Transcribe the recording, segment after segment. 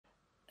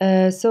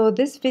So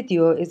this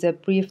video is a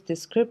brief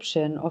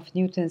description of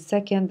Newton's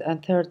second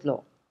and third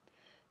law.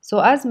 So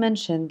as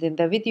mentioned in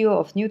the video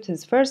of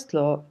Newton's first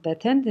law, the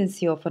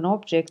tendency of an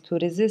object to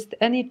resist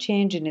any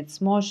change in its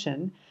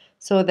motion,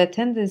 so the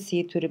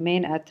tendency to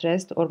remain at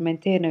rest or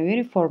maintain a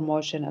uniform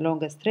motion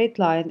along a straight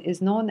line,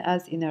 is known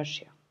as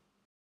inertia.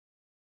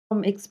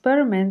 From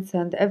experiments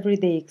and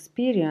everyday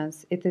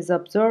experience, it is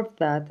observed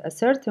that a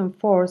certain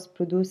force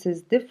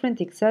produces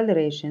different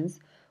accelerations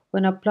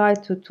when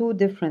applied to two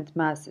different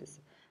masses,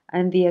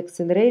 and the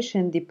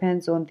acceleration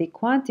depends on the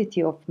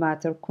quantity of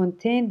matter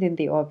contained in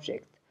the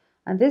object,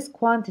 and this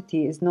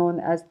quantity is known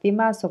as the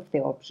mass of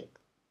the object.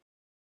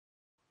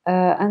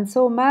 And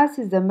so mass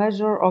is a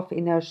measure of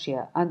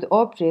inertia, and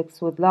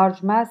objects with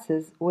large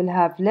masses will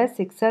have less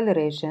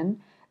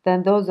acceleration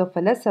than those of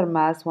a lesser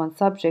mass when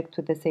subject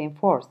to the same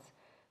force.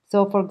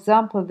 So, for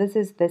example, this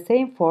is the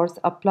same force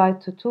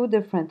applied to two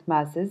different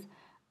masses,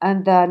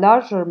 and the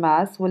larger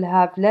mass will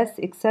have less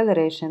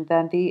acceleration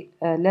than the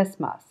less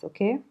mass,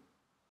 okay?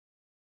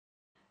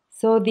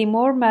 So the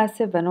more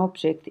massive an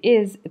object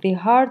is, the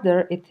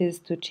harder it is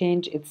to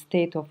change its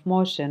state of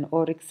motion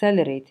or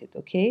accelerate it,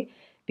 okay?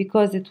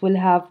 Because it will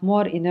have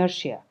more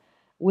inertia,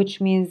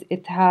 which means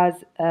it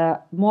has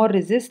more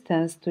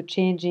resistance to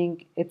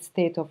changing its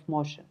state of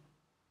motion.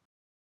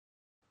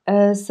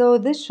 So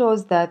this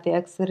shows that the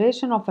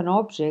acceleration of an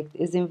object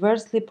is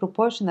inversely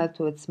proportional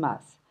to its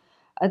mass.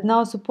 And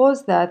now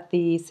suppose that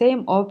the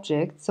same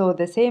object, so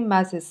the same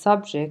mass, is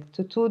subject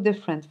to two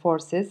different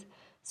forces.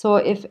 So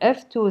if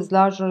F2 is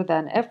larger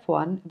than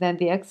F1, then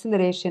the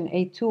acceleration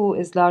A2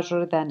 is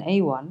larger than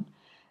A1.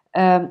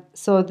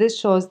 So this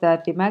shows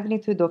that the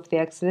magnitude of the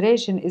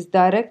acceleration is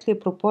directly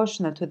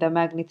proportional to the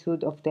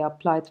magnitude of the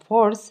applied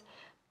force,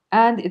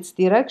 and its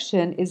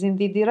direction is in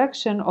the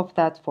direction of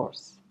that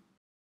force.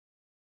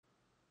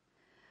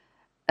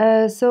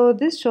 So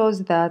this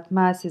shows that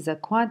mass is a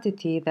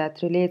quantity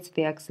that relates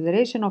the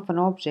acceleration of an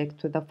object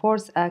to the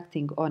force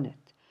acting on it.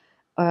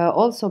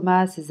 Also,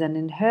 mass is an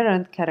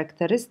inherent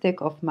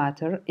characteristic of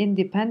matter,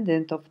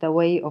 independent of the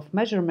way of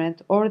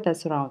measurement or the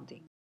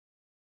surrounding.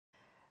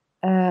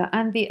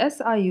 And the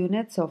SI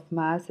units of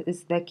mass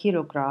is the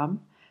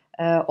kilogram.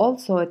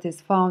 Also, it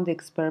is found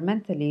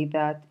experimentally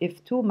that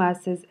if two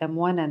masses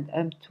M1 and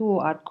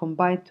M2 are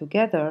combined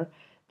together,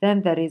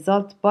 then the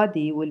result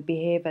body will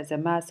behave as a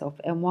mass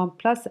of M1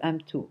 plus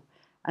M2,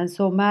 and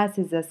so mass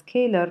is a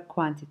scalar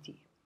quantity.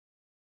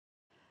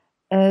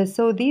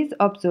 So these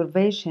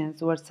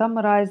observations were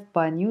summarized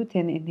by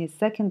Newton in his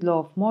second law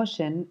of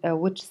motion,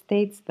 which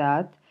states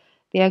that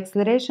the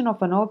acceleration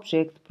of an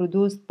object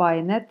produced by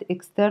a net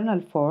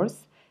external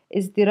force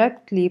is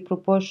directly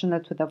proportional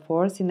to the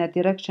force in a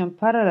direction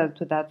parallel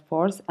to that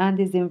force and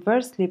is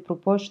inversely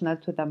proportional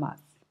to the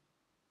mass.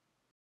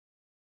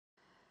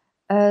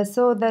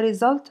 So the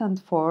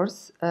resultant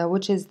force,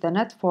 which is the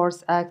net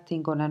force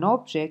acting on an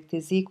object,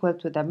 is equal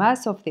to the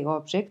mass of the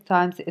object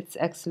times its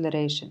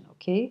acceleration,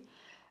 okay?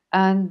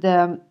 And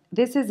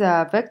this is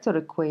a vector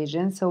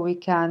equation, so we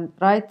can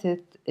write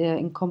it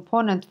in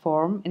component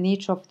form in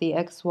each of the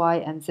x, y,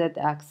 and z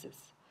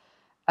axis.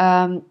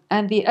 And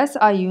the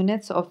SI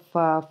units of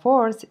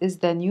force is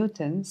the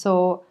Newton.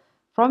 So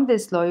from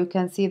this law, you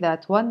can see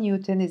that 1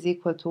 Newton is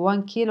equal to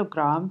 1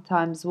 kilogram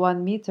times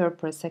 1 meter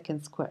per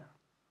second square.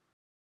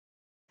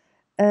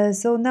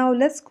 So now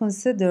let's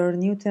consider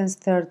Newton's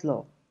third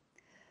law.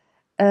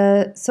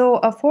 So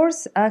a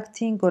force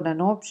acting on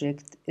an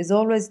object is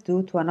always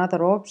due to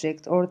another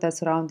object or the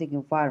surrounding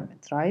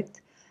environment,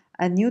 right?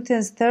 And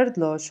Newton's third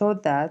law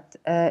showed that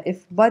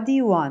if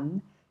body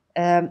 1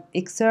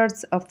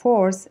 exerts a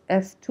force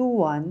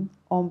F21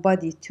 on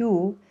body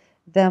 2,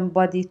 then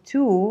body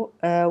 2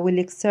 will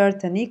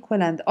exert an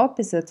equal and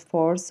opposite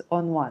force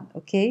on 1,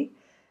 okay?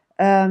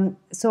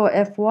 So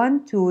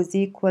F12 is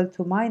equal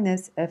to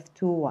minus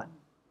F21.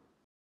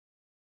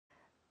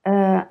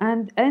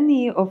 And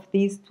any of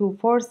these two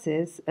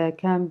forces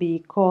can be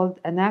called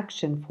an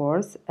action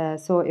force.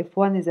 So if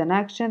one is an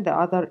action, the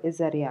other is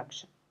a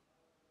reaction.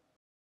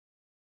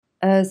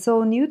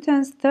 So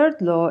Newton's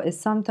third law is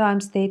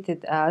sometimes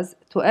stated as,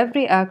 to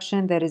every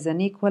action there is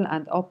an equal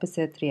and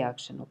opposite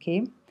reaction,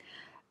 okay?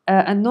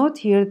 And note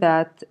here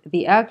that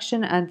the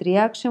action and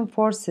reaction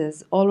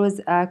forces always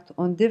act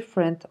on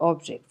different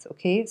objects,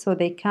 okay? So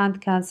they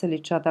can't cancel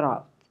each other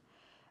out.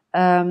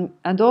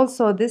 And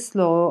also this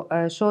law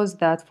shows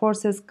that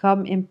forces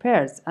come in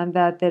pairs and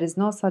that there is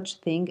no such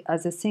thing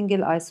as a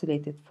single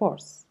isolated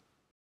force.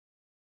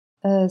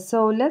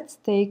 So let's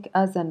take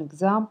as an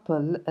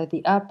example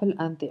the apple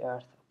and the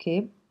earth,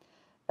 okay?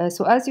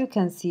 So as you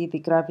can see, the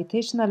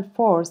gravitational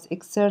force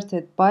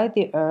exerted by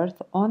the earth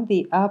on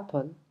the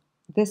apple,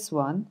 this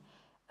one,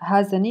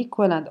 has an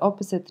equal and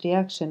opposite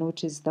reaction,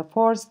 which is the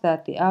force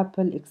that the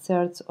apple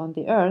exerts on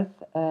the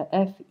earth,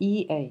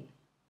 FEA.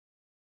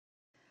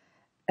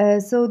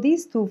 So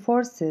these two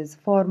forces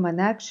form an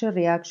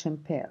action-reaction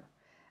pair.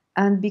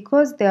 And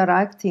because they are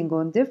acting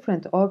on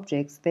different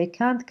objects, they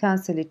can't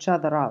cancel each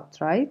other out,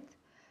 right?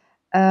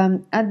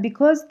 And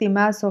because the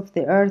mass of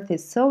the Earth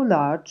is so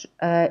large,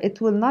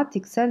 it will not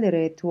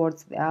accelerate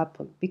towards the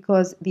apple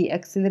because the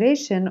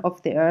acceleration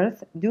of the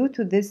Earth due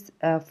to this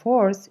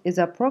force is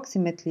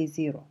approximately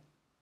zero.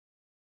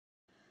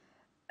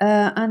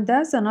 And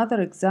as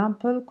another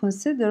example,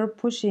 consider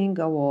pushing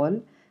a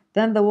wall.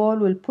 Then the wall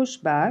will push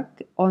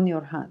back on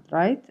your hand,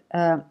 right?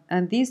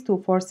 And these two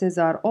forces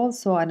are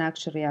also an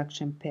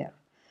action-reaction pair.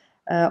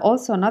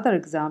 Also, another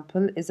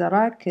example is a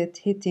racket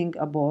hitting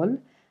a ball.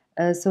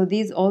 So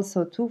these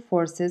also two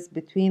forces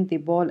between the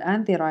ball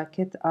and the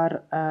racket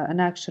are an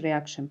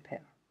action-reaction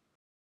pair.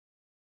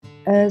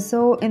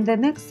 So in the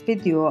next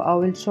video, I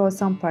will show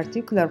some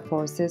particular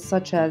forces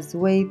such as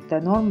weight,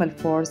 the normal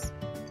force,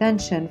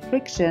 tension,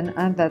 friction,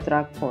 and the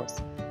drag force.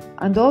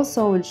 And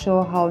also will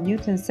show how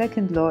Newton's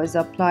second law is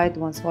applied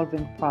when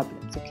solving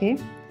problems, okay?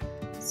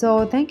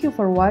 So thank you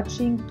for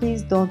watching.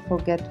 Please don't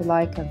forget to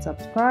like and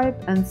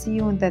subscribe, and see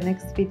you in the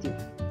next video.